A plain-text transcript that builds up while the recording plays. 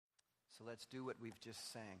So let's do what we've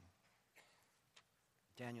just sang.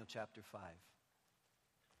 Daniel chapter 5.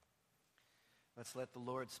 Let's let the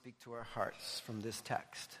Lord speak to our hearts from this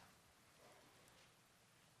text.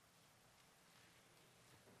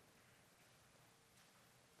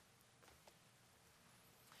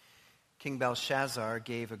 King Belshazzar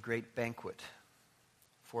gave a great banquet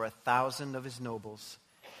for 1,000 of his nobles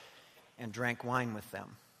and drank wine with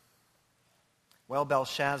them. While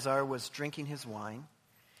Belshazzar was drinking his wine,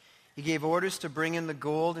 he gave orders to bring in the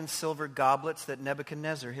gold and silver goblets that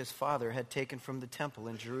Nebuchadnezzar, his father, had taken from the temple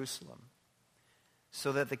in Jerusalem,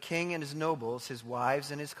 so that the king and his nobles, his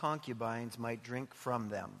wives and his concubines, might drink from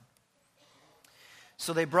them.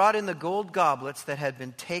 So they brought in the gold goblets that had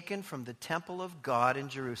been taken from the temple of God in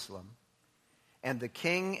Jerusalem, and the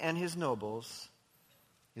king and his nobles,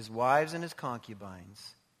 his wives and his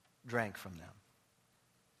concubines, drank from them.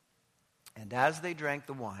 And as they drank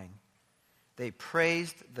the wine, they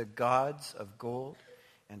praised the gods of gold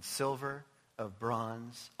and silver, of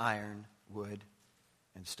bronze, iron, wood,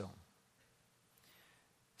 and stone.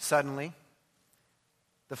 Suddenly,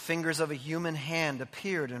 the fingers of a human hand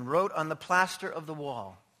appeared and wrote on the plaster of the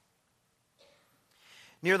wall.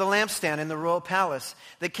 Near the lampstand in the royal palace,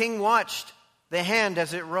 the king watched the hand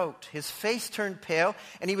as it wrote. His face turned pale,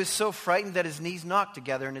 and he was so frightened that his knees knocked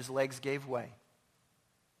together and his legs gave way.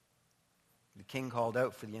 The king called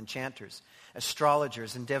out for the enchanters,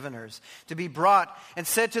 astrologers, and diviners to be brought, and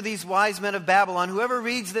said to these wise men of Babylon, "Whoever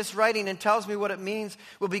reads this writing and tells me what it means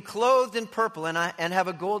will be clothed in purple and have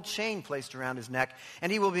a gold chain placed around his neck,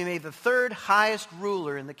 and he will be made the third highest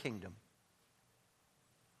ruler in the kingdom."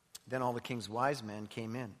 Then all the king's wise men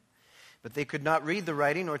came in, but they could not read the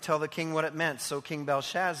writing or tell the king what it meant. So King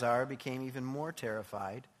Belshazzar became even more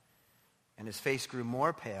terrified, and his face grew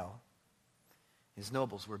more pale. His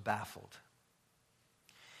nobles were baffled.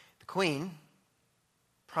 The queen,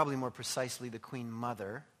 probably more precisely the queen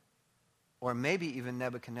mother, or maybe even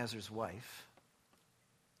Nebuchadnezzar's wife,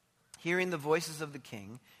 hearing the voices of the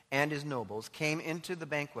king and his nobles, came into the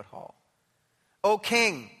banquet hall. "O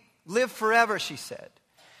king, live forever," she said.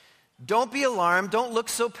 "Don't be alarmed. Don't look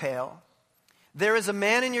so pale. There is a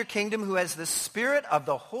man in your kingdom who has the spirit of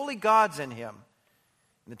the holy gods in him.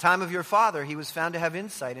 In the time of your father, he was found to have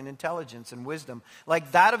insight and intelligence and wisdom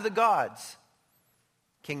like that of the gods.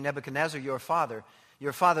 King Nebuchadnezzar, your father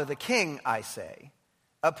the king, I say,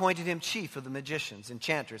 appointed him chief of the magicians,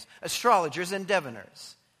 enchanters, astrologers, and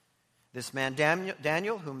diviners. This man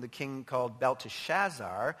Daniel, whom the king called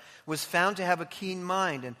Belteshazzar, was found to have a keen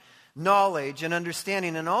mind and knowledge and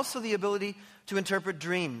understanding, and also the ability to interpret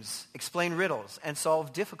dreams, explain riddles, and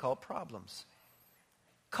solve difficult problems.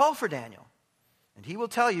 Call for Daniel, and he will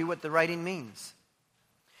tell you what the writing means."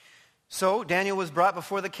 So Daniel was brought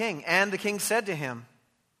before the king, and the king said to him,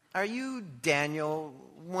 "Are you Daniel,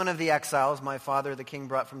 one of the exiles my father the king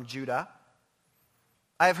brought from Judah?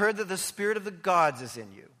 I have heard that the spirit of the gods is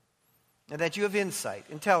in you, and that you have insight,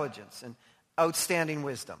 intelligence, and outstanding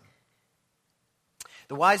wisdom.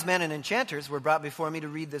 The wise men and enchanters were brought before me to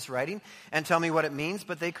read this writing and tell me what it means,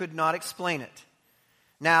 but they could not explain it.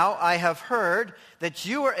 Now I have heard that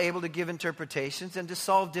you are able to give interpretations and to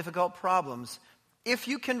solve difficult problems. If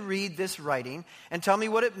you can read this writing and tell me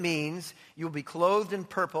what it means, you will be clothed in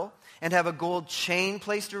purple and have a gold chain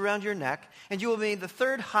placed around your neck, and you will be the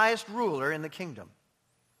third highest ruler in the kingdom."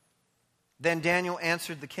 Then Daniel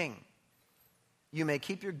answered the king, "You may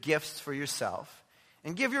keep your gifts for yourself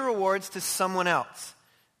and give your rewards to someone else.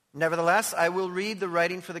 Nevertheless, I will read the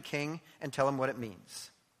writing for the king and tell him what it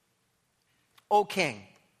means. O king,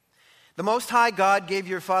 the Most High God gave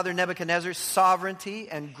your father Nebuchadnezzar sovereignty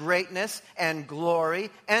and greatness and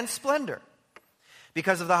glory and splendor.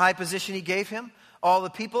 Because of the high position he gave him, all the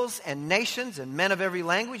peoples and nations and men of every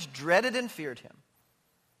language dreaded and feared him.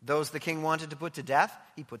 Those the king wanted to put to death,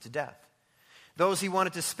 he put to death. Those he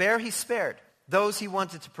wanted to spare, he spared. Those he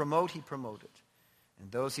wanted to promote, he promoted.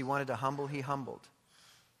 And those he wanted to humble, he humbled.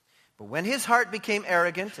 But when his heart became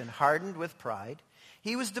arrogant and hardened with pride,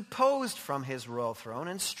 he was deposed from his royal throne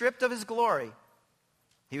and stripped of his glory.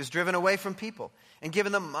 He was driven away from people and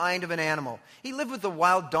given the mind of an animal. He lived with the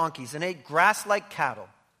wild donkeys and ate grass like cattle.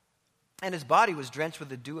 And his body was drenched with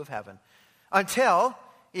the dew of heaven, until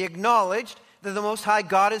he acknowledged that the Most High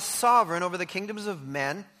God is sovereign over the kingdoms of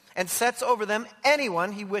men and sets over them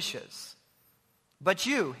anyone he wishes. But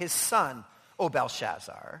you, his son, O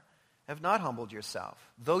Belshazzar, have not humbled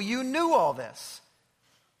yourself, though you knew all this.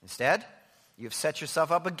 Instead, you have set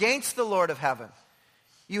yourself up against the Lord of heaven.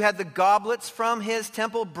 You had the goblets from his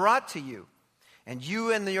temple brought to you, and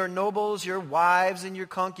you and your nobles, your wives, and your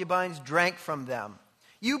concubines drank from them.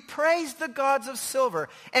 You praised the gods of silver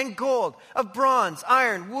and gold, of bronze,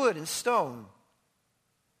 iron, wood, and stone,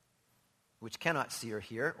 which cannot see or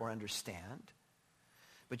hear or understand.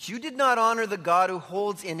 But you did not honor the God who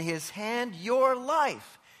holds in his hand your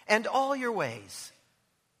life and all your ways.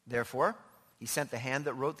 Therefore, he sent the hand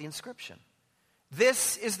that wrote the inscription.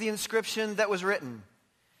 This is the inscription that was written.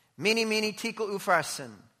 Mene, mene, tekel,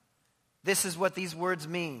 upharsin. This is what these words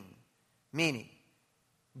mean. Mene.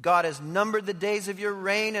 God has numbered the days of your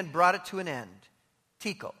reign and brought it to an end.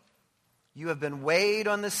 Tekel. You have been weighed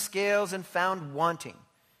on the scales and found wanting.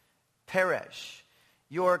 Peresh.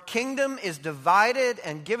 Your kingdom is divided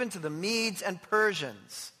and given to the Medes and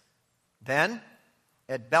Persians. Then,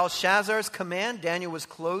 at Belshazzar's command, Daniel was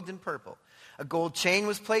clothed in purple. A gold chain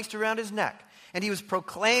was placed around his neck, and he was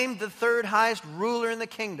proclaimed the third highest ruler in the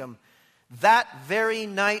kingdom. That very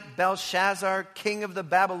night, Belshazzar, king of the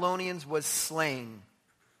Babylonians, was slain,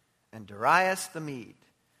 and Darius the Mede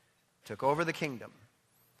took over the kingdom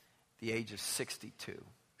at the age of 62.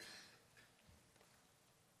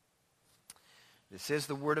 This is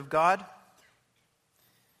the word of God.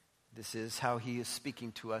 This is how he is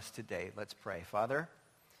speaking to us today. Let's pray. Father,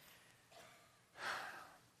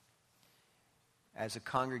 as a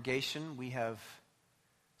congregation, we have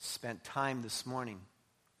spent time this morning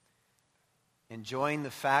enjoying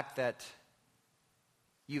the fact that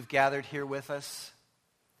you've gathered here with us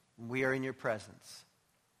and we are in your presence.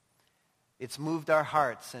 It's moved our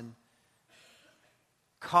hearts and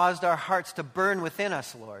caused our hearts to burn within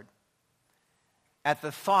us, Lord, at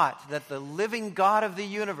the thought that the living God of the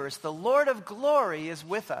universe, the Lord of glory, is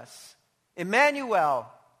with us. Emmanuel.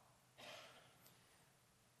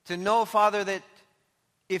 To know, Father, that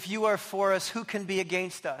if you are for us, who can be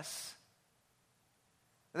against us?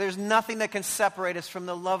 There's nothing that can separate us from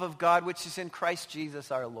the love of God which is in Christ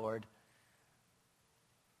Jesus our Lord.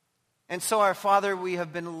 And so, our Father, we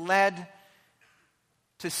have been led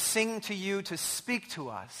to sing to you, to speak to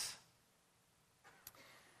us.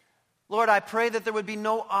 Lord, I pray that there would be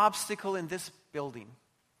no obstacle in this building,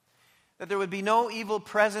 that there would be no evil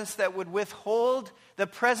presence that would withhold the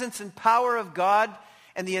presence and power of God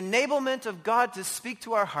and the enablement of God to speak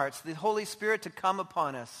to our hearts, the Holy Spirit to come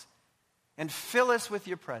upon us and fill us with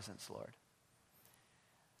your presence, Lord.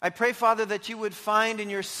 I pray, Father, that you would find in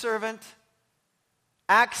your servant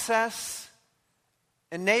access,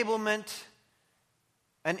 enablement,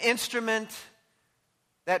 an instrument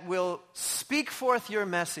that will speak forth your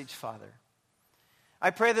message, Father.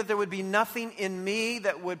 I pray that there would be nothing in me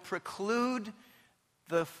that would preclude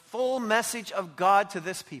the full message of God to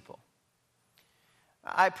this people.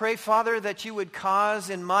 I pray, Father, that you would cause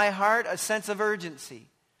in my heart a sense of urgency,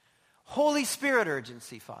 Holy Spirit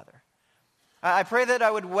urgency, Father. I pray that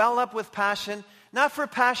I would well up with passion, not for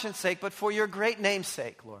passion's sake, but for your great name's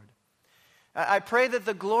sake, Lord. I pray that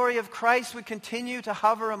the glory of Christ would continue to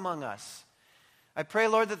hover among us. I pray,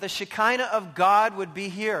 Lord, that the Shekinah of God would be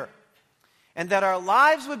here and that our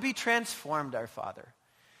lives would be transformed, our Father.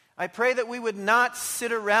 I pray that we would not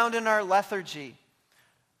sit around in our lethargy.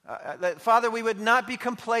 That, Father, we would not be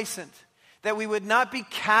complacent, that we would not be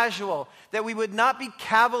casual, that we would not be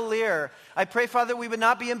cavalier. I pray, Father, we would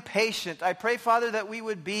not be impatient. I pray, Father, that we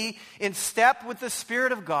would be in step with the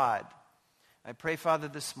Spirit of God. I pray, Father,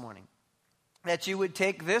 this morning that you would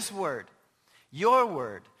take this word, your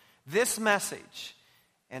word, this message,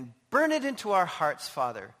 and burn it into our hearts,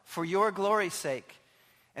 Father, for your glory's sake,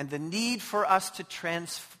 and the need for us to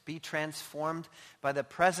be transformed by the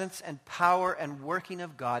presence and power and working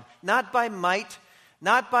of God, not by might,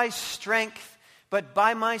 not by strength, but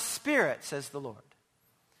by my Spirit, says the Lord.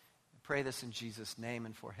 I pray this in Jesus' name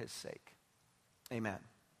and for his sake. Amen.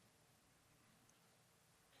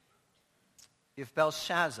 If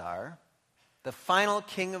Belshazzar, the final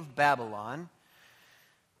king of Babylon,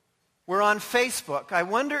 were on Facebook, I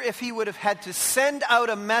wonder if he would have had to send out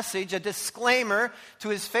a message, a disclaimer to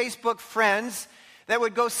his Facebook friends that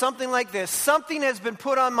would go something like this. Something has been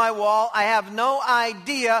put on my wall. I have no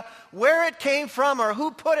idea where it came from or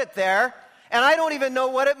who put it there, and I don't even know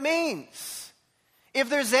what it means. If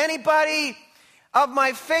there's anybody of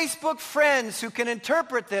my Facebook friends who can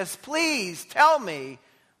interpret this, please tell me,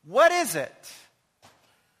 what is it?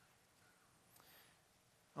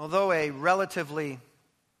 Although a relatively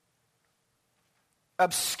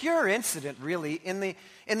obscure incident, really, in the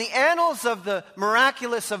annals of the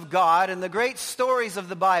miraculous of God and the great stories of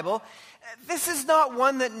the Bible, this is not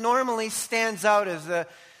one that normally stands out as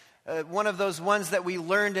one of those ones that we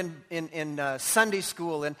learned in Sunday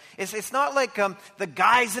school. And it's not like the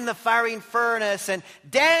guys in the fiery furnace and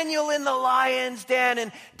Daniel in the lion's den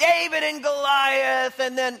and David and Goliath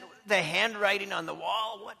and then the handwriting on the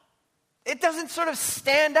wall. It doesn't sort of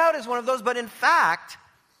stand out as one of those, but in fact,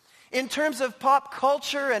 in terms of pop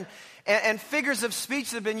culture and figures of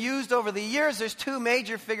speech that have been used over the years, there's two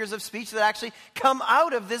major figures of speech that actually come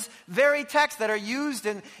out of this very text that are used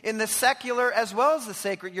in the secular as well as the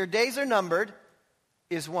sacred. Your days are numbered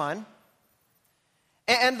is one,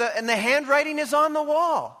 and the handwriting is on the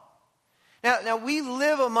wall. Now, we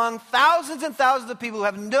live among thousands and thousands of people who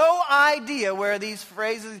have no idea where these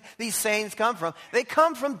phrases, these sayings come from. They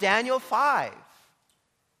come from Daniel 5.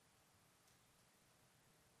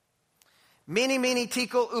 Mene, mene,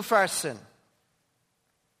 tekel, upharsin.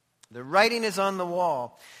 The writing is on the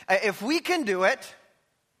wall. If we can do it,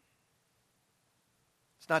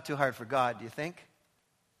 it's not too hard for God, do you think?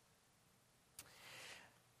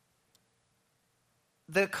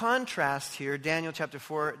 The contrast here, Daniel chapter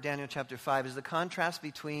 4, Daniel chapter 5, is the contrast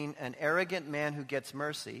between an arrogant man who gets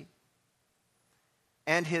mercy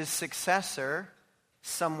and his successor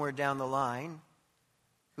somewhere down the line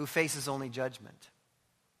who faces only judgment.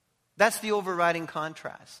 That's the overriding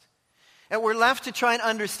contrast. And we're left to try and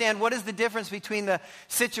understand what is the difference between the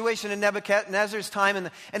situation in Nebuchadnezzar's time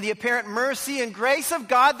and the apparent mercy and grace of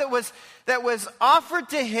God that was offered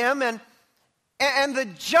to him and the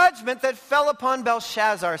judgment that fell upon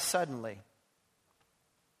Belshazzar suddenly.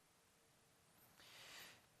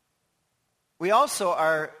 We also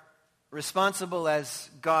are responsible as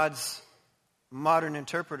God's modern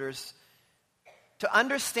interpreters to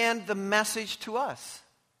understand the message to us.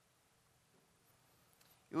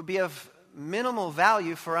 It would be of minimal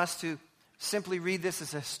value for us to simply read this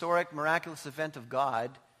as a historic, miraculous event of God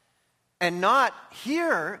and not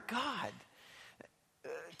hear God.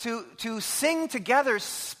 To sing together,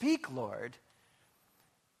 speak, Lord,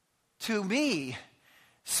 to me.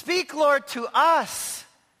 Speak, Lord, to us.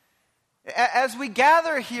 As we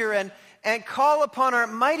gather here and call upon our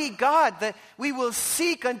mighty God that we will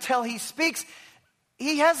seek until he speaks.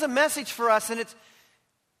 He has a message for us, and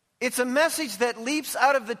it's a message that leaps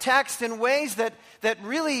out of the text in ways that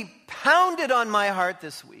really pounded on my heart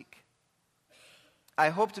this week. I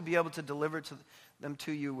hope to be able to deliver them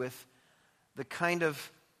to you with the kind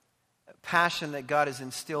of passion that God has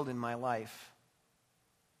instilled in my life.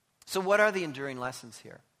 So what are the enduring lessons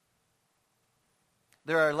here?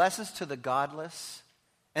 There are lessons to the godless,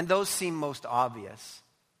 and those seem most obvious.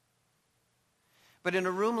 But in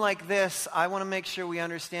a room like this, I want to make sure we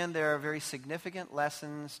understand there are very significant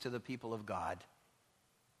lessons to the people of God.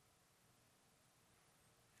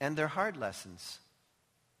 And they're hard lessons.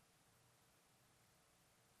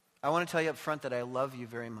 I want to tell you up front that I love you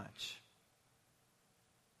very much.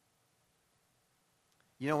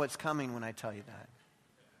 You know what's coming when I tell you that.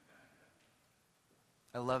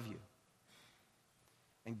 I love you.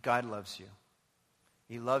 And God loves you.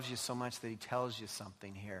 He loves you so much that he tells you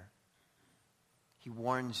something here. He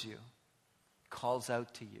warns you, calls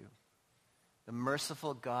out to you. The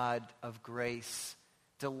merciful God of grace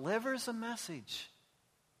delivers a message.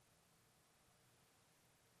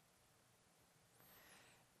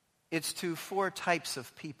 It's to 4 types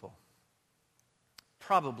of people.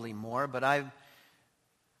 Probably more, but I've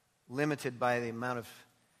limited by the amount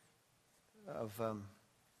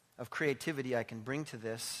of creativity I can bring to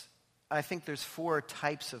this. I think there's 4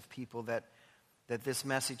 types of people that this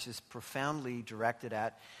message is profoundly directed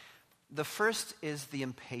at. The first is the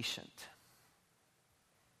impatient.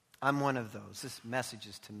 I'm one of those. This message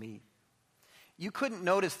is to me. You couldn't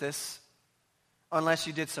notice this unless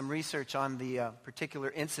you did some research on the particular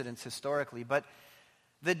incidents historically, but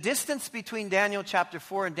the distance between Daniel chapter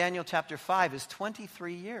 4 and Daniel chapter 5 is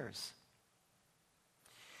 23 years.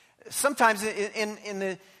 Sometimes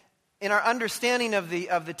in our understanding of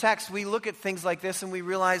the text, we look at things like this and we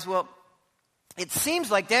realize, well, it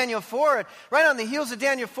seems like Daniel 4, right on the heels of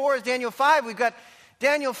Daniel 4 is Daniel 5. We've got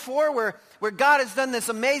Daniel 4 where God has done this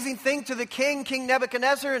amazing thing to the king, King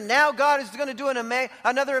Nebuchadnezzar, and now God is going to do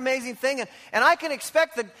another amazing thing. And I can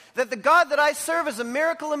expect that the God that I serve is a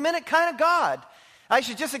miracle a minute kind of God. I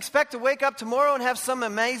should just expect to wake up tomorrow and have some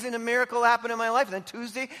amazing miracle happen in my life. And then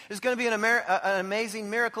Tuesday is going to be an amazing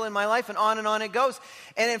miracle in my life, and on it goes.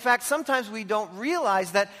 And in fact, sometimes we don't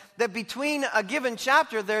realize that between a given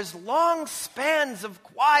chapter, there's long spans of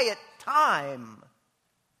quiet time.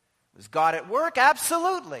 Was God at work?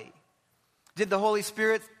 Absolutely. Did the Holy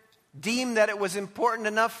Spirit deem that it was important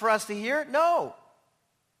enough for us to hear? No.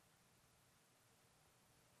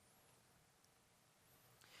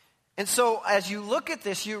 And so as you look at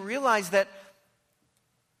this, you realize that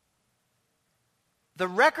the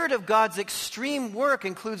record of God's extreme work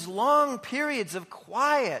includes long periods of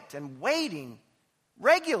quiet and waiting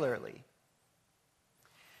regularly.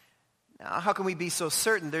 Now, how can we be so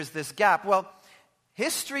certain there's this gap? Well,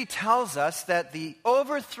 History tells us that the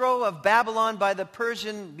overthrow of Babylon by the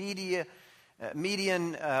Persian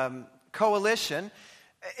Median coalition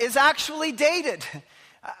is actually dated.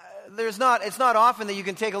 It's not often that you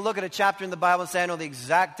can take a look at a chapter in the Bible and say, I know the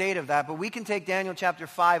exact date of that, but we can take Daniel chapter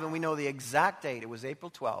 5 and we know the exact date. It was April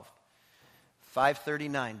 12,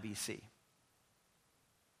 539 BC.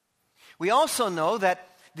 We also know that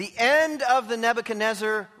the end of the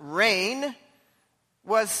Nebuchadnezzar reign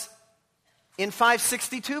was in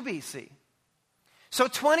 562 BC. So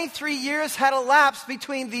 23 years had elapsed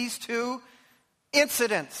between these two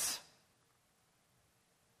incidents.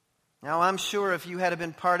 Now, I'm sure if you had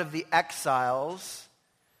been part of the exiles,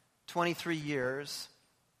 23 years,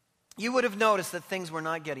 you would have noticed that things were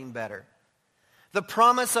not getting better. The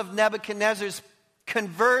promise of Nebuchadnezzar's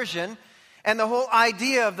conversion and the whole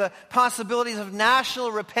idea of the possibilities of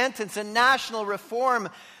national repentance and national reform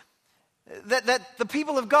that the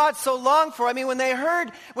people of God so longed for. I mean, when they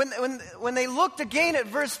heard, when they looked again at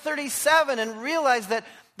verse 37 and realized that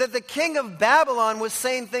the king of Babylon was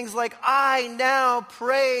saying things like, I now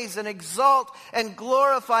praise and exalt and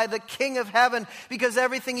glorify the King of heaven because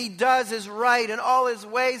everything he does is right and all his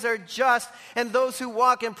ways are just, and those who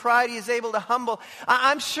walk in pride he is able to humble.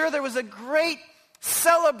 I'm sure there was a great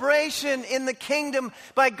celebration in the kingdom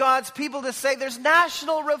by God's people to say there's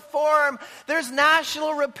national reform, there's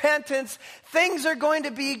national repentance, things are going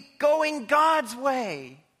to be going God's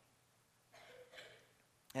way.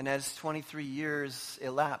 And as 23 years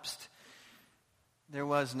elapsed, there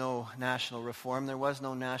was no national reform, there was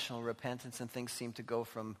no national repentance, and things seemed to go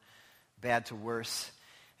from bad to worse.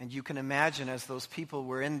 And you can imagine as those people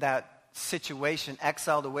were in that situation,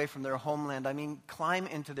 exiled away from their homeland, I mean, climb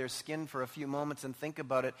into their skin for a few moments and think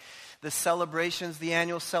about it. The celebrations, the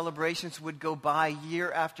annual celebrations would go by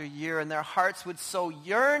year after year, and their hearts would so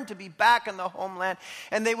yearn to be back in the homeland,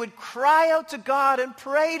 and they would cry out to God and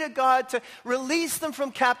pray to God to release them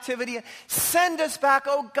from captivity. Send us back,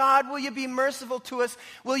 oh God, will you be merciful to us?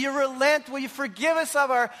 Will you relent? Will you forgive us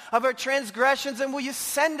of our transgressions, and will you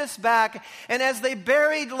send us back? And as they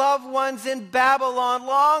buried loved ones in Babylon,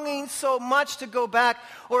 longing so much to go back,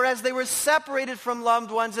 or as they were separated from loved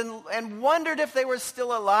ones and wondered if they were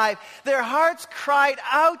still alive, their hearts cried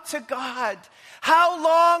out to God, how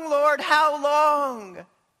long, Lord, how long?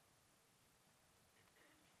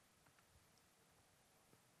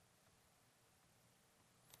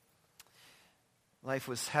 Life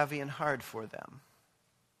was heavy and hard for them.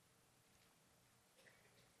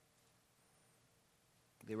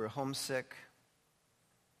 They were homesick.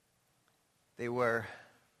 They were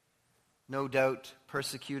no doubt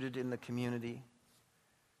persecuted in the community,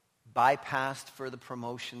 bypassed for the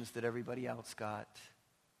promotions that everybody else got.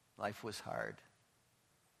 Life was hard,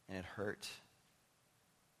 and it hurt.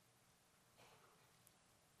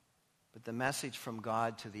 But the message from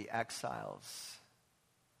God to the exiles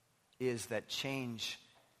is that change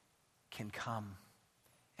can come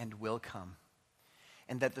and will come,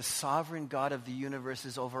 and that the sovereign God of the universe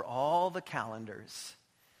is over all the calendars.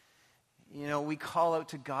 You know, we call out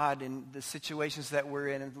to God in the situations that we're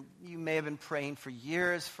in, and you may have been praying for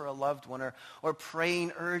years for a loved one, or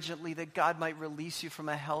praying urgently that God might release you from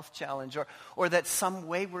a health challenge, or that some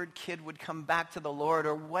wayward kid would come back to the Lord,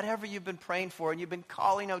 or whatever you've been praying for, and you've been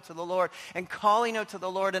calling out to the Lord and calling out to the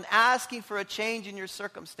Lord and asking for a change in your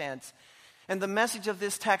circumstance. And the message of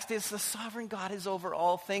this text is the sovereign God is over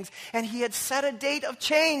all things, and he had set a date of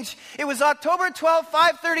change. It was October 12,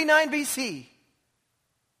 539 BC.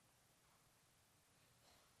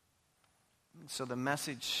 So the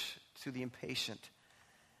message to the impatient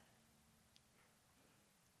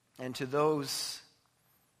and to those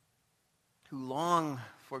who long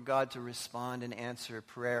for God to respond and answer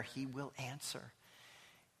prayer, he will answer.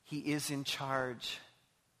 He is in charge.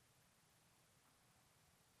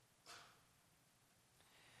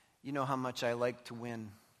 You know how much I like to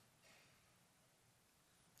win.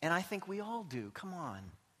 And I think we all do. Come on.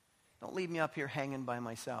 Don't leave me up here hanging by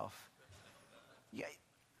myself. Yeah,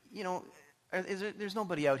 you know, there's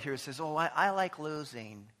nobody out here who says, oh, I like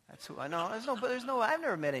losing. That's who I know. I've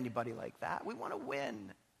never met anybody like that. We want to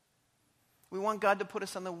win. We want God to put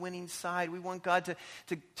us on the winning side. We want God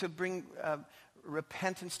to bring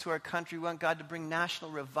repentance to our country. We want God to bring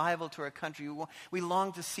national revival to our country. We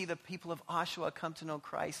long to see the people of Oshawa come to know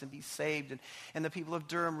Christ and be saved, and the people of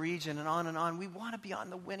Durham region, and on and on. We want to be on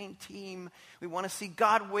the winning team. We want to see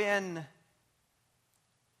God win.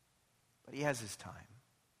 But he has his time.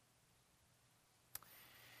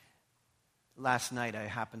 Last night, I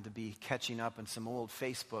happened to be catching up on some old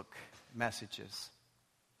Facebook messages.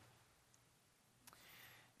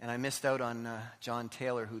 And I missed out on John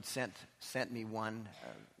Taylor, who'd sent me one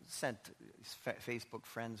sent Facebook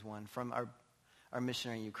friends one from our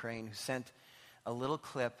missionary in Ukraine who sent a little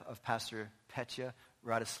clip of Pastor Petya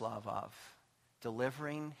Radoslavov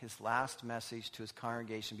delivering his last message to his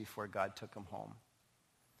congregation before God took him home.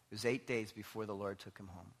 It was 8 days before the Lord took him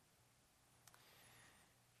home.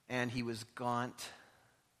 And he was gaunt,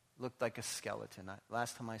 looked like a skeleton.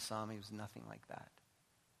 Last time I saw him, he was nothing like that.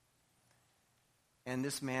 And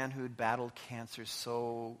this man who had battled cancer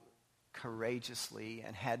so courageously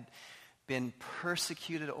and had been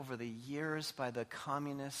persecuted over the years by the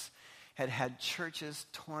communists, had churches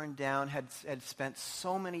torn down, had spent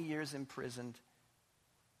so many years imprisoned.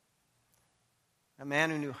 A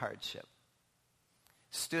man who knew hardship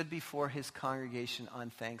stood before his congregation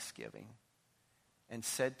on Thanksgiving and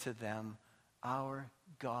said to them, "Our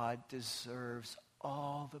God deserves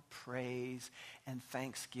all the praise and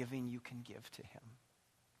thanksgiving you can give to him.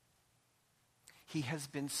 He has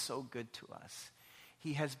been so good to us.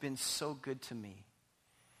 He has been so good to me."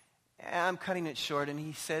 And I'm cutting it short, and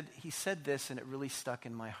he said this, and it really stuck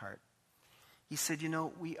in my heart. He said,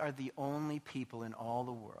 we are the only people in all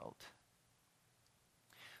the world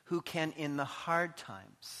who can, in the hard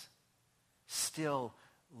times, still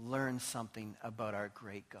learn something about our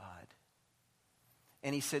great God.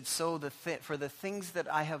 And he said, for the things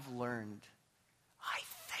that I have learned, I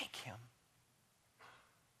thank him.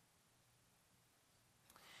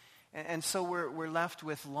 And so we're left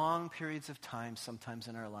with long periods of time sometimes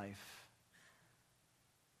in our life.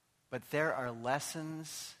 But there are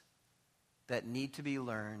lessons that need to be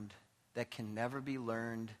learned that can never be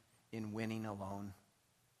learned in winning alone.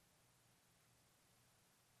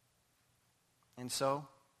 And so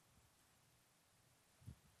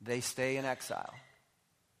they stay in exile,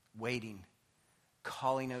 waiting,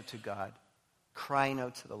 calling out to God, crying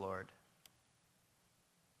out to the Lord.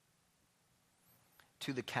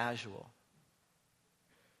 To the casual,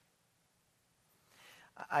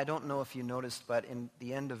 I don't know if you noticed, but in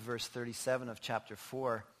the end of verse 37 of chapter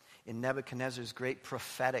 4, in Nebuchadnezzar's great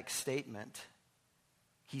prophetic statement,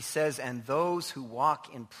 he says, "And those who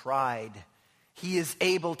walk in pride, he is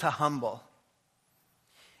able to humble."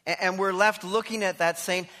 And we're left looking at that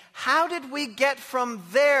saying, how did we get from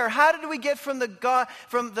there? How did we get from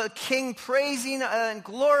the king praising and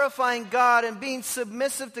glorifying God and being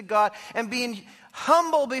submissive to God and being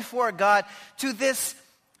humble before God to this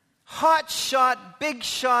hot-shot,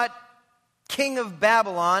 big-shot king of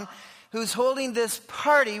Babylon who's holding this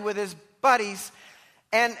party with his buddies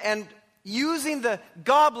and using the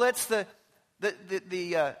goblets, the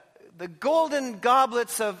golden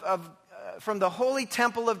goblets from the holy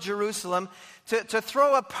temple of Jerusalem to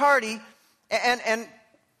throw a party and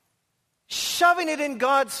shoving it in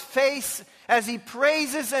God's face as he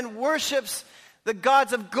praises and worships the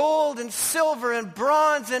gods of gold and silver and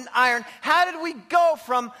bronze and iron. How did we go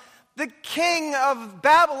from the king of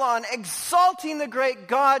Babylon exalting the great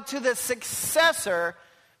God to the successor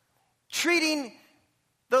treating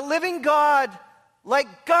the living God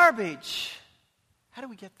like garbage? How do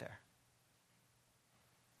we get there?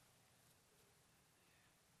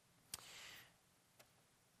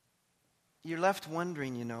 You're left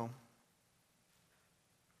wondering,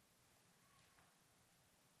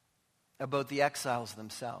 about the exiles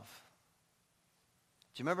themselves.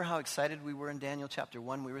 Do you remember how excited we were in Daniel chapter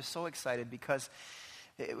 1? We were so excited because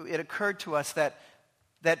it occurred to us that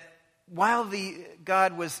while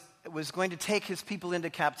God was going to take his people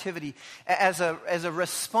into captivity as a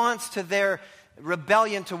response to their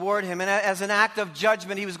rebellion toward him, and as an act of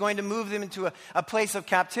judgment, he was going to move them into a place of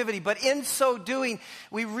captivity. But in so doing,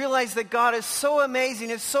 we realize that God is so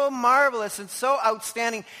amazing, is so marvelous, and so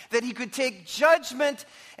outstanding that he could take judgment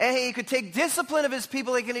and he could take discipline of his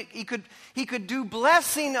people. He could do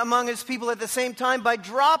blessing among his people at the same time by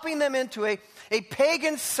dropping them into a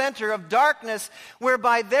pagan center of darkness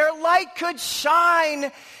whereby their light could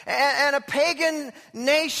shine and a pagan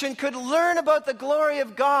nation could learn about the glory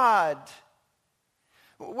of God.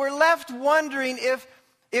 We're left wondering if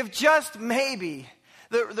just maybe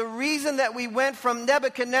the reason that we went from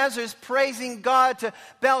Nebuchadnezzar's praising God to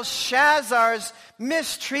Belshazzar's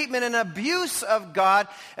mistreatment and abuse of God,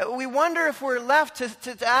 we wonder if we're left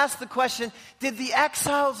to ask the question, did the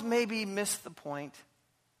exiles maybe miss the point?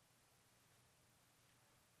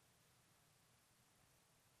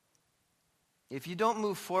 If you don't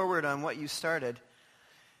move forward on what you started,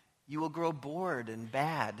 you will grow bored and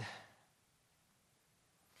bad.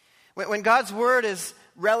 When God's word is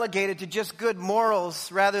relegated to just good morals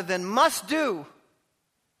rather than must do,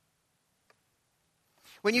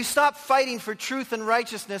 when you stop fighting for truth and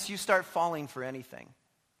righteousness, you start falling for anything.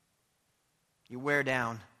 You wear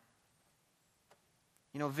down.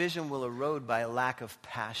 Vision will erode by a lack of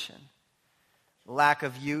passion, lack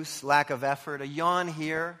of use, lack of effort, a yawn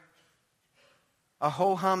here, a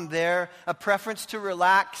ho-hum there, a preference to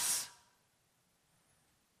relax.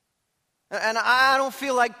 And I don't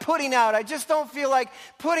feel like putting out. I just don't feel like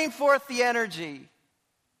putting forth the energy.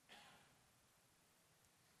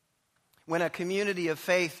 When a community of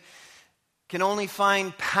faith can only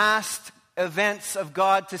find past events of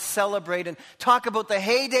God to celebrate and talk about the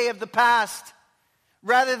heyday of the past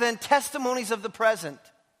rather than testimonies of the present.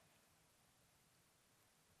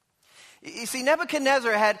 You see,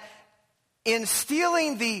 Nebuchadnezzar had, in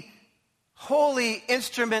stealing the holy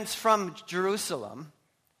instruments from Jerusalem,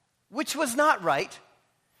 which was not right,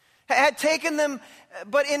 had taken them,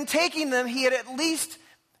 but in taking them, he had at least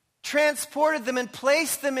transported them and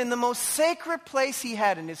placed them in the most sacred place he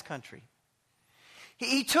had in his country.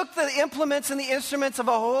 He took the implements and the instruments of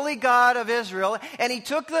a holy God of Israel, and he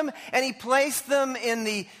took them and he placed them in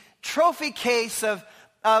the trophy case of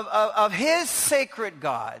his sacred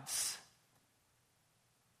gods.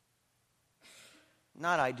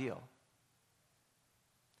 Not ideal,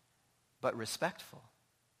 but respectful.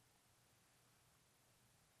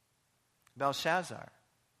 Belshazzar,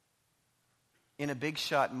 in a big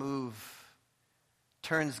shot move,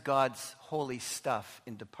 turns God's holy stuff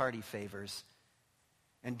into party favors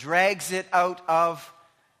and drags it out of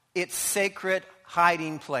its sacred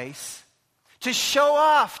hiding place to show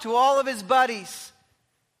off to all of his buddies.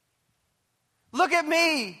 Look at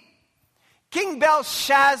me, King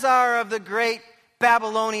Belshazzar of the great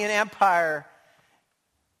Babylonian Empire.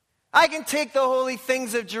 I can take the holy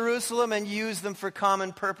things of Jerusalem and use them for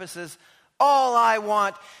common purposes all I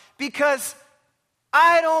want, because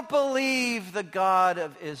I don't believe the God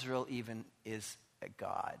of Israel even is a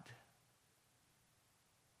God.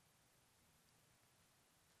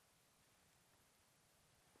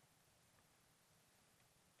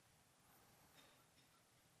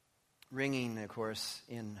 Ringing, of course,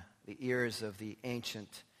 in the ears of the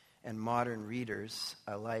ancient and modern readers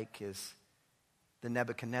alike is the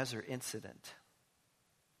Nebuchadnezzar incident,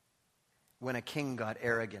 when a king got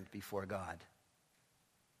arrogant before God.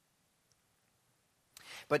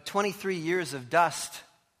 But 23 years of dust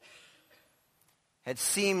had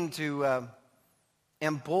seemed to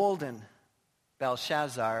embolden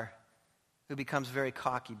Belshazzar, who becomes very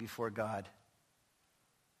cocky before God.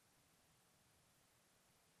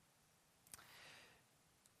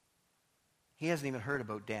 He hasn't even heard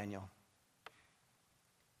about Daniel.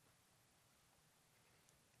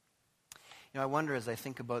 I wonder, as I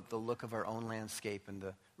think about the look of our own landscape and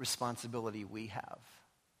the responsibility we have,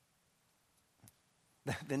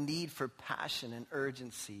 the need for passion and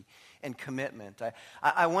urgency and commitment.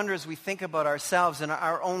 I wonder, as we think about ourselves and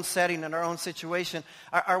our own setting and our own situation,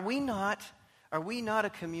 are we not a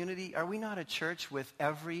community? Are we not a church with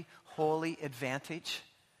every holy advantage?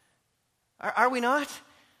 Are we not?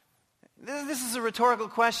 This is a rhetorical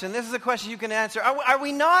question. This is a question you can answer. Are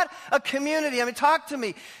we not a community? Talk to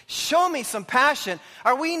me. Show me some passion.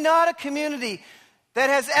 Are we not a community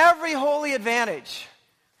that has every holy advantage?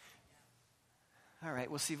 All right,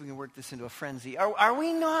 we'll see if we can work this into a frenzy. Are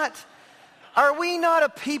we not a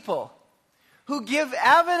people who give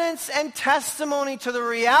evidence and testimony to the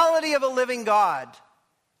reality of a living God?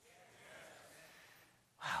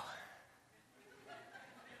 Wow.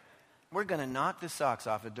 We're going to knock the socks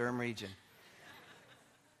off of Durham Region.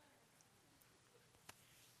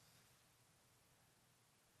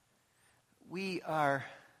 Are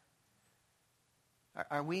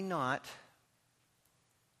we not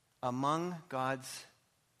among God's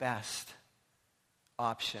best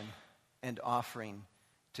option and offering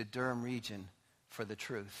to Durham Region for the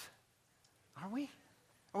truth? Are we?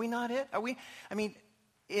 Are we not it?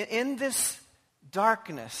 In this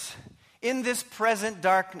darkness, in this present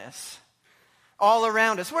darkness, all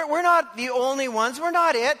around us, we're not the only ones. We're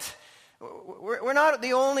not it. We're not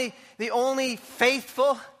the only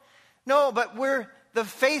faithful. No, but we're the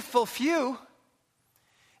faithful few.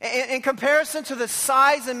 In comparison to the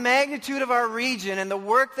size and magnitude of our region and the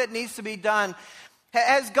work that needs to be done,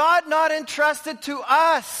 has God not entrusted to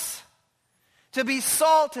us to be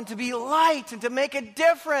salt and to be light and to make a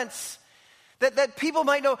difference? That people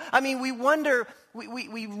might know. We wonder,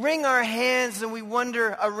 we wring our hands and we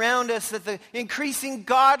wonder around us that the increasing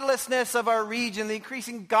godlessness of our region, the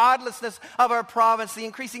increasing godlessness of our province, the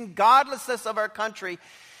increasing godlessness of our country,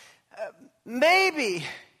 maybe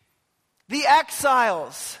the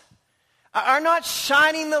exiles are not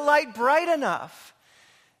shining the light bright enough.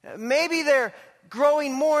 Maybe they're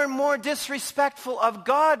growing more and more disrespectful of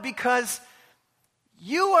God because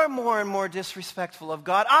you are more and more disrespectful of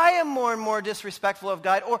God. I am more and more disrespectful of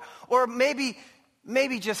God. Or maybe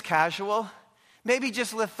maybe just casual, maybe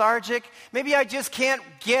just lethargic, maybe I just can't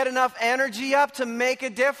get enough energy up to make a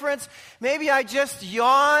difference, maybe I just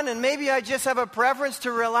yawn, and maybe I just have a preference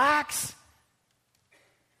to relax.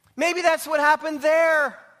 Maybe that's what happened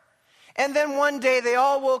there. And then one day they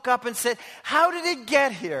all woke up and said, how did it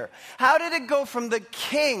get here? How did it go from the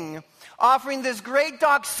king offering this great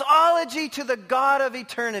doxology to the God of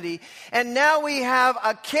eternity, and now we have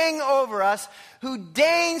a king over us who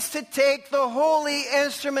deigns to take the holy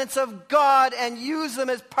instruments of God and use them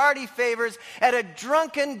as party favors at a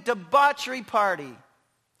drunken debauchery party?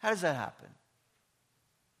 How does that happen?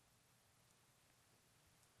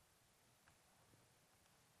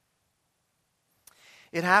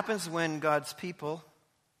 It happens when God's people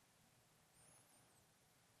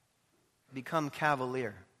become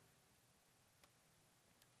cavalier.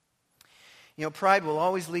 You know, pride will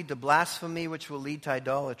always lead to blasphemy, which will lead to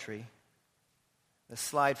idolatry. The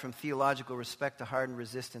slide from theological respect to hardened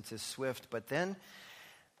resistance is swift. But then,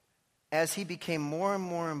 as he became more and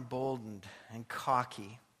more emboldened and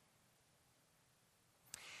cocky,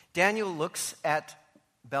 Daniel looks at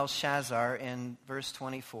Belshazzar in verse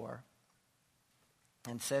 24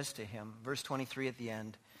 and says to him, verse 23 at the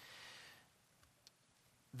end,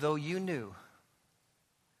 though you knew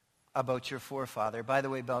about your forefather. By the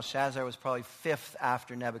way, Belshazzar was probably fifth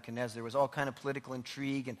after Nebuchadnezzar. There was all kind of political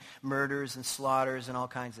intrigue and murders and slaughters and all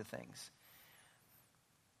kinds of things.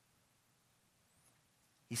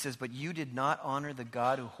 He says, but you did not honor the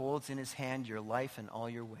God who holds in his hand your life and all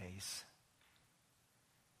your ways.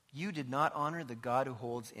 You did not honor the God who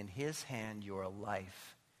holds in his hand your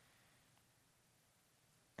life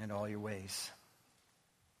and all your ways.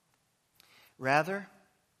 Rather,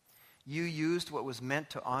 you used what was meant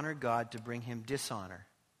to honor God to bring him dishonor.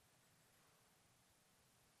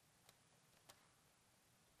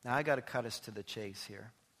 Now I got to cut us to the chase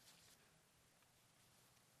here,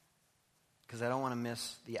 because I don't want to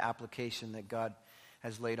miss the application that God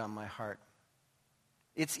has laid on my heart.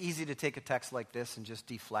 It's easy to take a text like this and just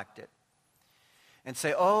deflect it and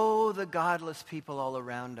say, oh, the godless people all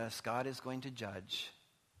around us, God is going to judge.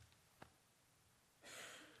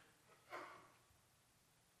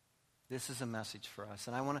 This is a message for us.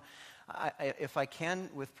 And I want to, if I can,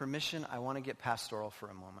 with permission, I want to get pastoral for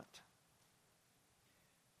a moment.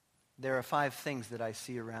 There are 5 things that I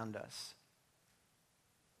see around us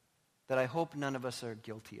that I hope none of us are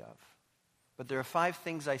guilty of. But there are 5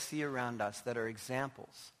 things I see around us that are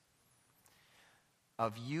examples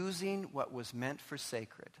of using what was meant for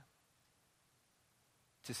sacred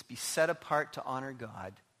to be set apart to honor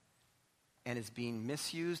God, and is being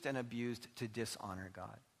misused and abused to dishonor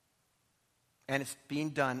God. And it's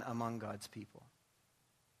being done among God's people.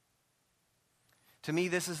 To me,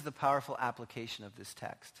 this is the powerful application of this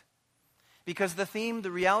text. Because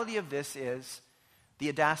the reality of this is the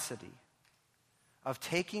audacity of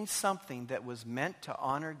taking something that was meant to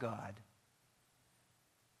honor God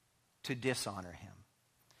to dishonor him.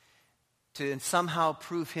 To somehow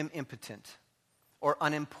prove him impotent or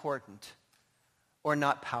unimportant or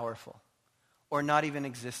not powerful or not even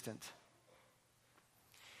existent.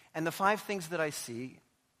 And the 5 things that I see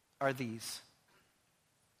are these.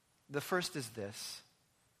 The first is this: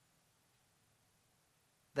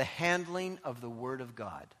 the handling of the Word of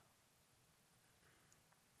God.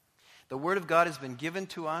 The Word of God has been given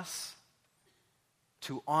to us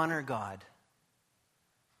to honor God,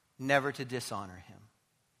 never to dishonor him.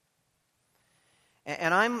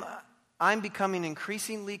 And I'm becoming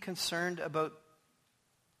increasingly concerned about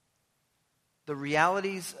the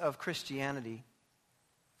realities of Christianity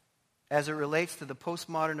as it relates to the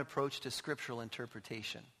postmodern approach to scriptural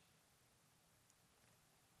interpretation.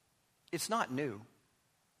 It's not new.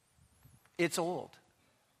 It's old.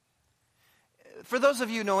 For those of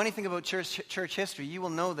you who know anything about church history, you will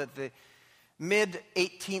know that the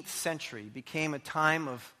mid-18th century became a time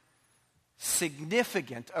of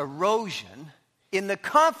significant erosion in the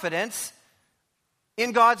confidence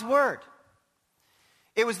in God's Word.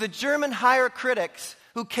 It was the German higher critics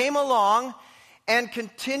who came along and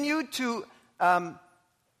continued to,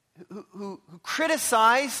 who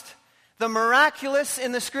criticized the miraculous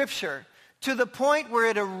in the Scripture to the point where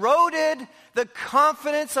it eroded the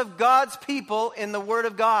confidence of God's people in the Word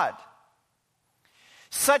of God.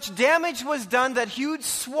 Such damage was done that huge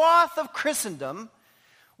swath of Christendom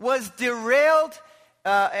was derailed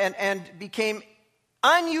and became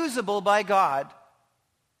unusable by God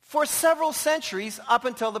for several centuries up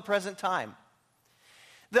until the present time.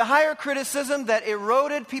 The higher criticism that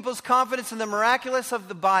eroded people's confidence in the miraculous of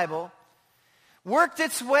the Bible worked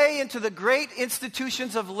its way into the great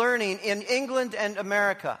institutions of learning in England and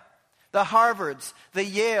America. the Harvards, the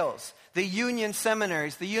Yales, the Union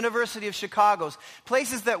Seminaries, the University of Chicago's,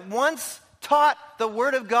 places that once taught the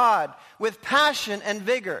Word of God with passion and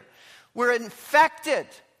vigor, were infected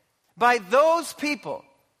by those people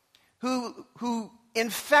who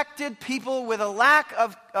infected people with a lack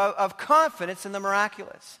of confidence in the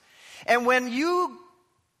miraculous. And when you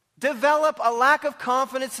develop a lack of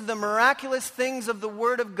confidence in the miraculous things of the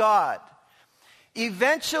Word of God,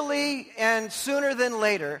 eventually and sooner than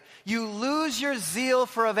later, you lose your zeal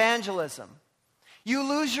for evangelism. You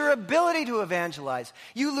lose your ability to evangelize.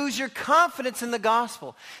 You lose your confidence in the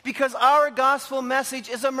gospel, because our gospel message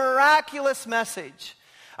is a miraculous message.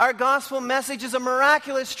 Our gospel message is a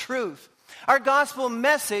miraculous truth. Our gospel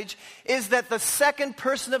message is that the second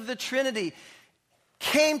person of the Trinity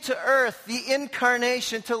came to earth, the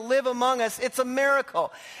incarnation, to live among us. It's a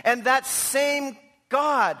miracle. And that same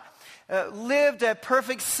God lived a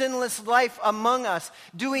perfect sinless life among us,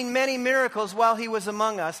 doing many miracles while he was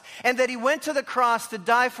among us, and that he went to the cross to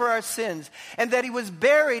die for our sins, and that he was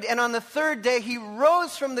buried, and on the third day he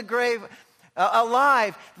rose from the grave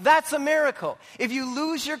alive. That's a miracle. If you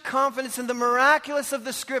lose your confidence in the miraculous of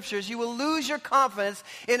the Scriptures, you will lose your confidence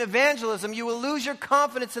in evangelism. You will lose your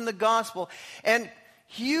confidence in the gospel. And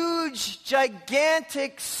huge,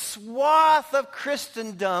 gigantic swath of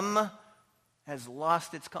Christendom has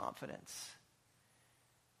lost its confidence.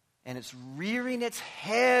 And it's rearing its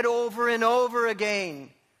head over and over again.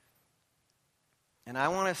 And I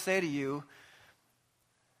want to say to you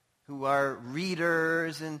who are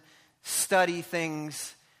readers and study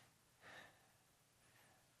things,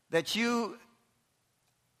 that you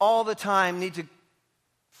all the time need to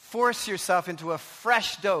force yourself into a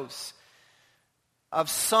fresh dose of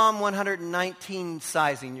Psalm 119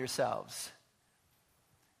 sizing yourselves.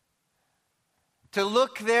 To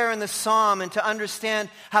look there in the psalm and to understand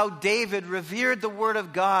how David revered the Word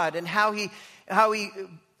of God and how he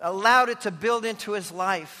allowed it to build into his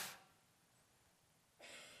life.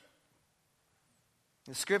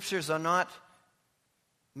 The Scriptures are not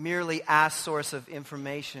merely a source of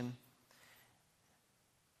information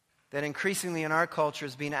that increasingly in our culture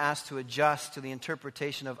is being asked to adjust to the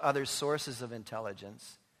interpretation of other sources of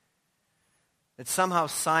intelligence. That somehow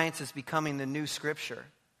science is becoming the new Scripture.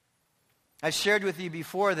 I shared with you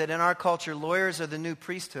before that in our culture, lawyers are the new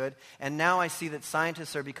priesthood, and now I see that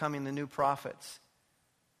scientists are becoming the new prophets.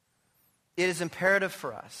 It is imperative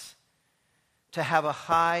for us to have a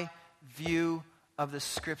high view of the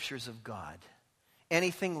Scriptures of God.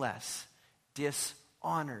 Anything less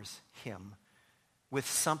dishonors him with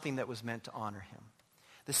something that was meant to honor him.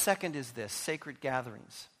 The second is this: sacred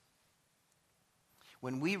gatherings.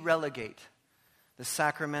 When we relegate the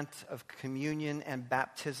sacrament of communion and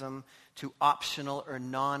baptism to optional or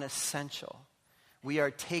non-essential, we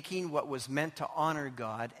are taking what was meant to honor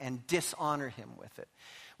God and dishonor him with it.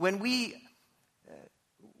 When we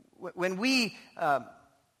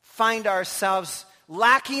find ourselves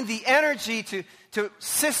lacking the energy to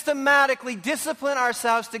systematically discipline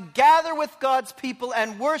ourselves to gather with God's people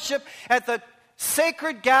and worship at the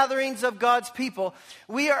sacred gatherings of God's people,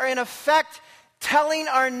 we are in effect telling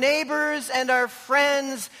our neighbors and our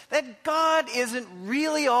friends that God isn't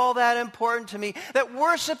really all that important to me, that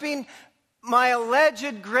worshiping my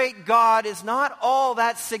alleged great God is not all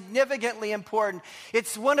that significantly important.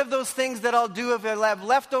 It's one of those things that I'll do if I have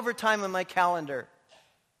leftover time on my calendar.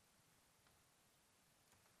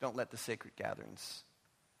 Don't let the sacred gatherings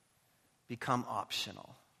become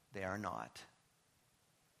optional. They are not.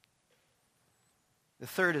 The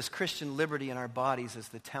third is Christian liberty in our bodies as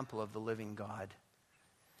the temple of the living God.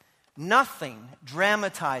 Nothing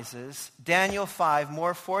dramatizes Daniel 5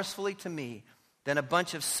 more forcefully to me than a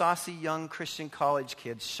bunch of saucy young Christian college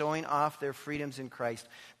kids showing off their freedoms in Christ,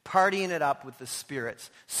 partying it up with the spirits,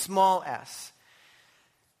 small s,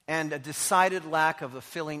 and a decided lack of the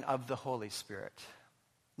filling of the Holy Spirit.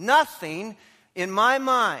 Nothing in my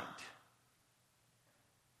mind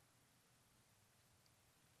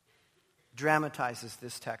dramatizes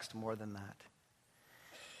this text more than that.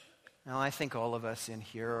 Now, I think all of us in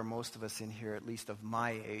here, or most of us in here, at least of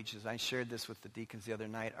my age, as I shared this with the deacons the other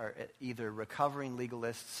night, are either recovering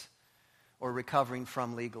legalists or recovering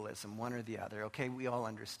from legalism, one or the other. Okay, we all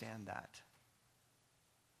understand that.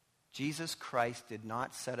 Jesus Christ did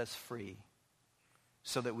not set us free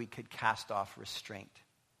so that we could cast off restraint.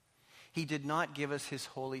 He did not give us his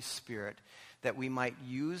Holy Spirit that we might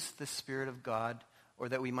use the Spirit of God, or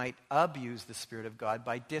that we might abuse the Spirit of God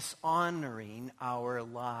by dishonoring our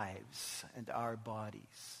lives and our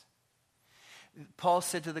bodies. Paul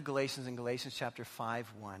said to the Galatians in Galatians chapter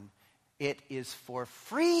 5:1, It is for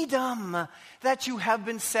freedom that you have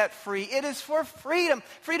been set free. It is for freedom.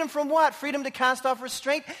 Freedom from what? Freedom to cast off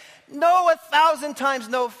restraint? No, 1,000 times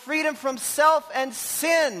no. Freedom from self and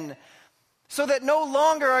sin. So that no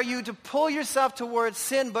longer are you to pull yourself towards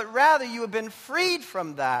sin, but rather you have been freed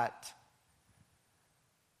from that.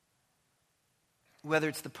 Whether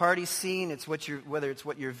it's the party scene, whether it's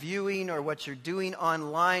what you're viewing or what you're doing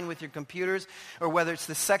online with your computers, or whether it's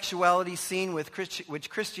the sexuality scene which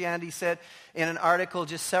Christianity said in an article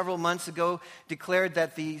just several months ago, declared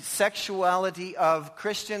that the sexuality of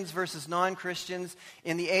Christians versus non-Christians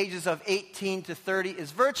in the ages of 18 to 30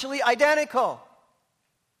 is virtually identical.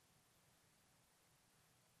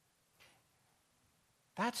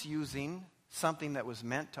 That's using something that was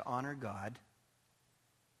meant to honor God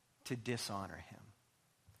to dishonor him.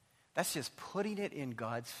 That's just putting it in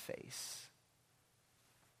God's face.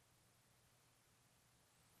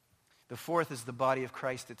 The fourth is the body of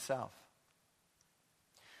Christ itself.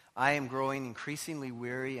 I am growing increasingly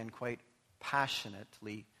weary and quite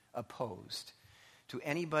passionately opposed to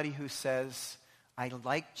anybody who says, I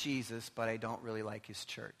like Jesus, but I don't really like his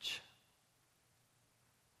church.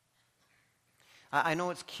 I know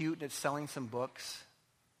it's cute and it's selling some books.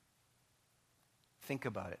 Think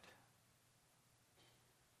about it.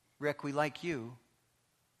 Rick, we like you,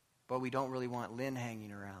 but we don't really want Lynn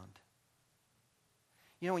hanging around.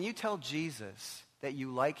 You know, when you tell Jesus that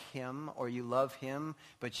you like him or you love him,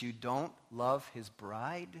 but you don't love his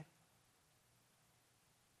bride,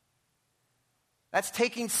 that's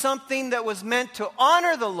taking something that was meant to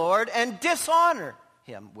honor the Lord and dishonor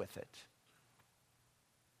him with it.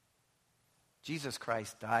 Jesus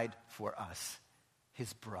Christ died for us,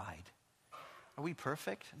 his bride. Are we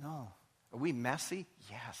perfect? No. Are we messy?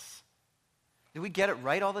 Yes. Do we get it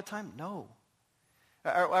right all the time? No.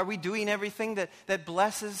 Are we doing everything that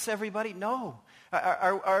blesses everybody? No.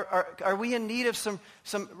 Are we in need of some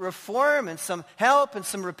reform and some help and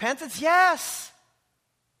some repentance? Yes.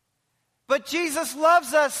 But Jesus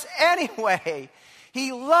loves us anyway.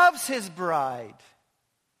 He loves his bride.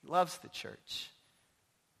 He loves the church.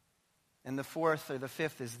 And the fourth or the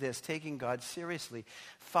fifth is this, taking God seriously,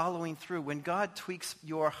 following through. When God tweaks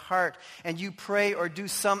your heart and you pray or do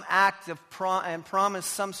some act of and promise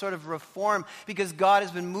some sort of reform because God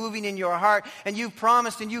has been moving in your heart and you've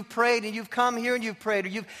promised and you've prayed and you've come here and you've prayed or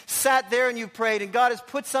you've sat there and you've prayed and God has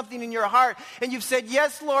put something in your heart and you've said,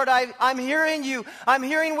 yes, Lord, I'm hearing you. I'm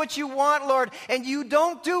hearing what you want, Lord, and you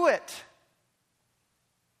don't do it.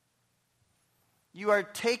 You are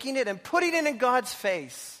taking it and putting it in God's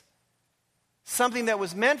face. Something that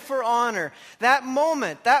was meant for honor. That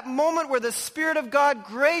moment where the Spirit of God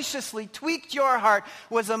graciously tweaked your heart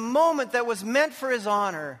was a moment that was meant for his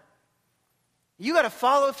honor. You got to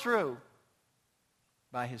follow through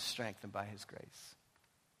by his strength and by his grace.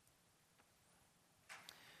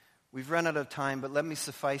 We've run out of time, but let me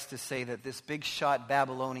suffice to say that this big shot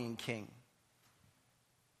Babylonian king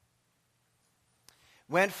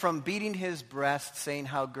went from beating his breast, saying,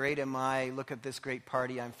 how great am I, look at this great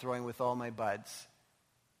party I'm throwing with all my buds,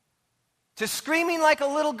 to screaming like a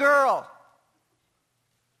little girl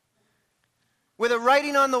with a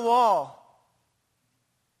writing on the wall.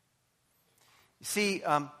 You see,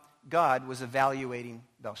 God was evaluating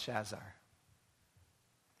Belshazzar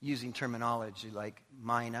using terminology like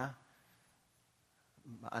mina,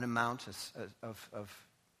 an amount of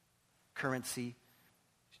currency,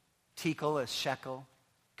 tekel, a shekel,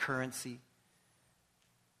 currency.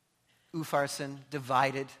 Upharsin,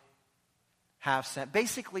 divided, half cent.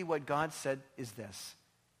 Basically what God said is this.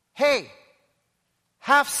 Hey,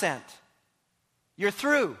 half cent. You're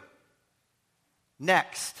through.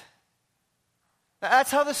 Next. That's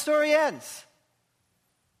how the story ends.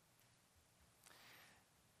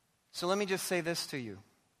 So let me just say this to you.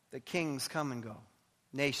 The kings come and go.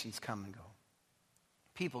 Nations come and go.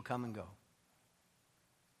 People come and go.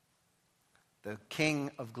 The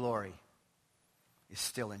King of glory is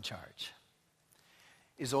still in charge,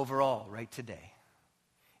 is over all right today,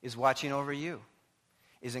 is watching over you,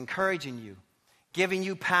 is encouraging you, giving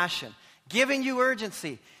you passion, giving you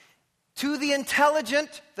urgency. To the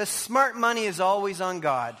intelligent, the smart money is always on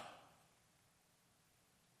God.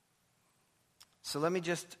 So let me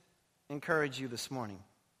just encourage you this morning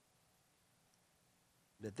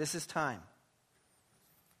that this is time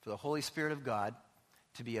for the Holy Spirit of God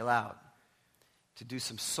to be allowed to do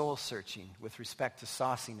some soul searching with respect to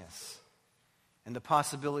sauciness and the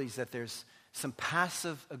possibilities that there's some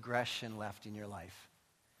passive aggression left in your life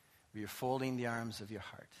where you're folding the arms of your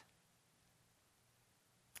heart.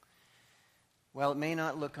 Well, it may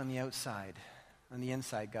not look on the outside. On the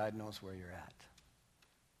inside, God knows where you're at.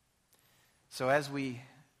 So as we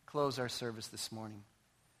close our service this morning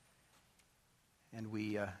and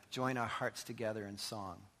we join our hearts together in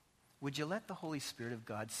song, would you let the Holy Spirit of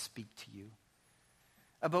God speak to you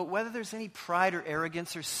about whether there's any pride or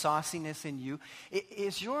arrogance or sauciness in you?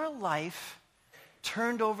 Is your life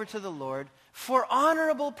turned over to the Lord for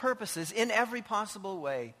honorable purposes in every possible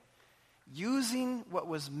way, using what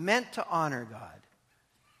was meant to honor God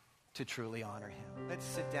to truly honor him? Let's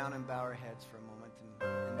sit down and bow our heads for a moment,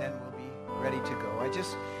 and then we'll be ready to go.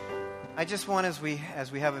 I just want, as we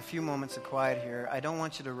have a few moments of quiet here, I don't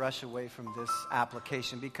want you to rush away from this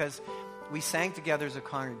application, because we sang together as a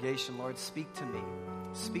congregation, Lord, speak to me.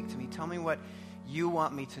 Speak to me. Tell me what you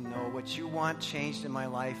want me to know, what you want changed in my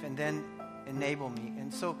life, and then enable me.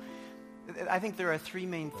 And so I think there are three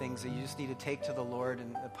main things that you just need to take to the Lord,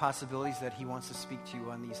 and the possibilities that he wants to speak to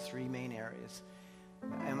you on these three main areas.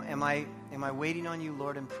 Am I waiting on you,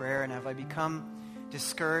 Lord, in prayer? And have I become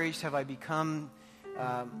discouraged? Have I become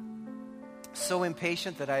so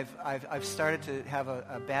impatient that I've started to have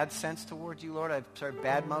a bad sense toward you, Lord? I've started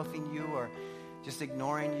bad-mouthing you, or just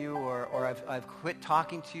ignoring you, or I've quit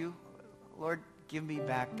talking to you. Lord, give me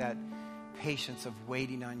back that patience of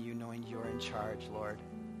waiting on you, knowing you're in charge, Lord.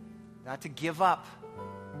 Not to give up,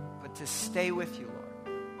 but to stay with you,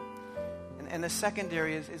 Lord. And the second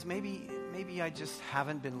area is maybe I just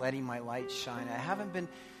haven't been letting my light shine. I haven't been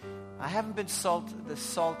the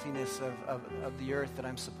saltiness of the earth that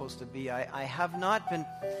I'm supposed to be. I have not been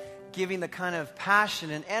giving the kind of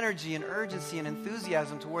passion and energy and urgency and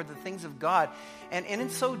enthusiasm toward the things of God. And in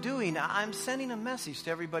so doing, I'm sending a message to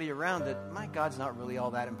everybody around that my God's not really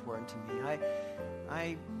all that important to me.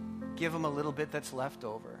 I give him a little bit that's left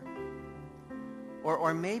over.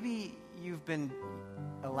 Or maybe you've been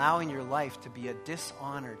allowing your life to be a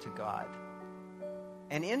dishonor to God.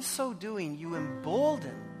 And in so doing, you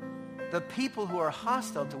embolden the people who are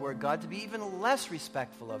hostile toward God to be even less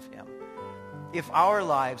respectful of him. If our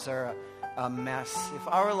lives are a mess, if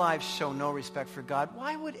our lives show no respect for God,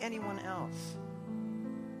 why would anyone else?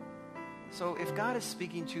 So if God is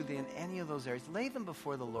speaking to you in any of those areas, lay them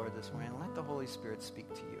before the Lord this morning and let the Holy Spirit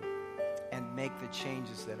speak to you and make the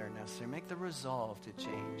changes that are necessary. Make the resolve to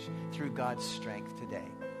change through God's strength today.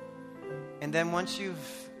 And then once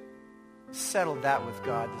you've settled that with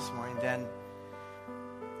God this morning, then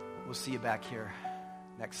we'll see you back here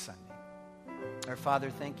next Sunday. Our Father,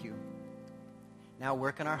 thank you. Now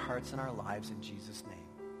work in our hearts and our lives in Jesus' name.